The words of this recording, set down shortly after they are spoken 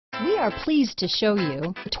We are pleased to show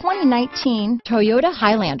you the 2019 Toyota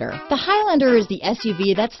Highlander. The Highlander is the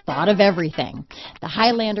SUV that's thought of everything. The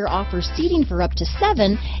Highlander offers seating for up to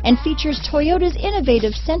 7 and features Toyota's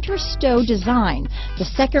innovative center stow design. The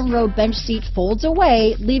second row bench seat folds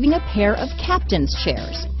away, leaving a pair of captain's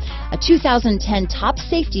chairs. A 2010 top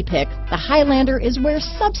safety pick, the Highlander is where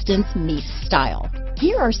substance meets style.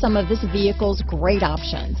 Here are some of this vehicle's great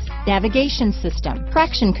options: navigation system,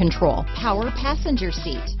 traction control, power passenger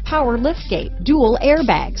seat, power liftgate, dual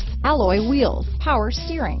airbags, alloy wheels, power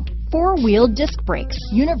steering, 4-wheel disc brakes,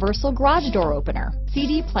 universal garage door opener,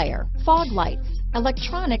 CD player, fog lights,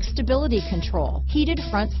 electronic stability control, heated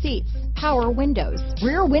front seats, power windows,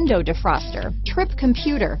 rear window defroster, trip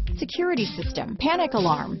computer, security system, panic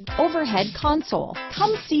alarm, overhead console.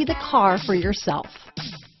 Come see the car for yourself.